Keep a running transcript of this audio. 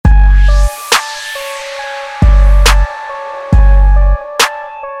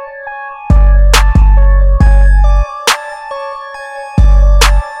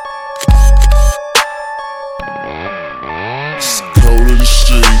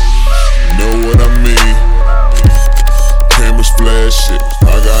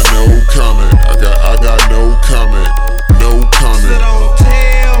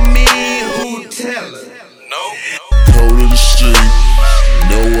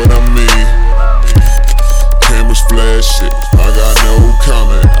flash shit. I got no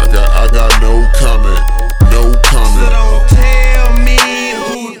comment. I got no comment. No comment. So don't tell me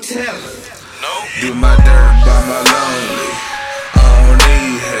who tellin'. Do my dirt by my lonely. I don't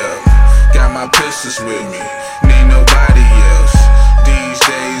need help. Got my pistols with me. Need nobody else. These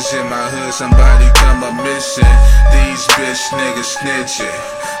days in my hood, somebody come up missing. These bitch niggas snitching,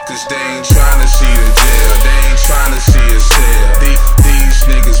 cause they ain't tryna see a jail. They ain't tryna see a cell. These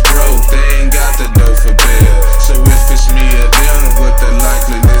niggas broke, they ain't got the dough for bail. So if it's me or them, what the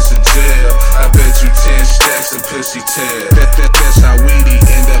likeliness of jail? I bet you 10 stacks of pussy tail. That's how weedy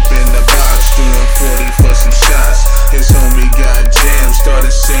end up in the box, doing 40 for some shots. His homie got jammed,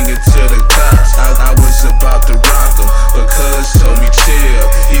 started singing to the cops. I was about to rock him, but cuz told me chill.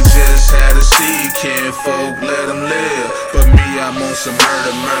 He just had a seed, can't folk, let him live. But me, I'm on some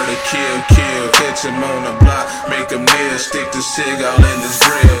murder, kill. Catch him on the block, make him kneel. Stick the cig all in his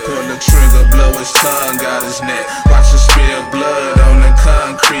grill. Pull the trigger, blow his tongue out his neck. Watch him spill blood on the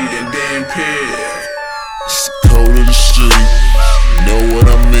concrete and then peel. It's cold in the street, know what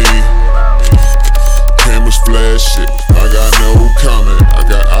I mean. Cameras flash shit. I got no comment.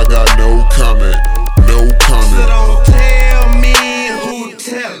 I got no comment. No comment. So don't tell me who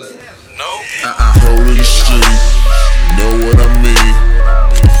tellin'. Cold in the street, know what I mean.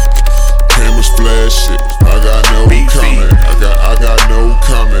 Cameras flash shit. I got no comment. I got no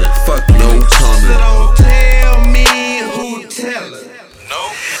comment. Fuck no you. So comment. don't tell me who tellin'.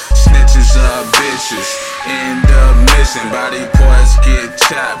 Snitches are bitches, end up missing. Body parts get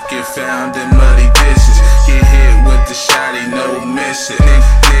chopped, get found in muddy dishes. Get hit with the shotty, no missing.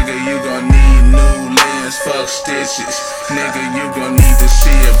 Nigga, you gon' need new lens, fuck stitches. Nigga, you gon' need to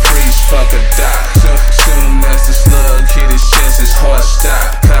see a priest, fuck a doc. Soon as the slug hit his chest, his heart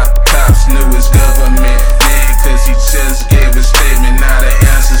stopped. Cops knew his government, man, cause he just gave a statement. Now the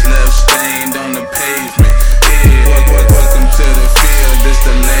answers left stained on the pavement. Welcome to the field, this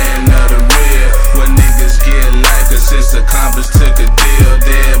the land of the real. Where niggas get life, cause it's accomplished, took a deal.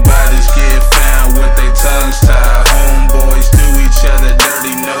 Dead bodies get found with they tongues tied. Homeboys do each other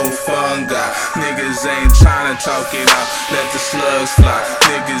dirty, no fungi. Niggas ain't tryna talk it out, let the slugs fly.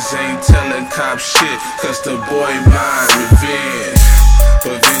 Niggas ain't telling cops shit, cause the boy mind revenge.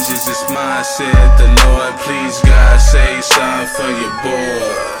 But vengeance is mine, said the Lord. Please God, say something for your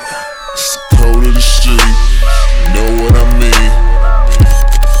boy.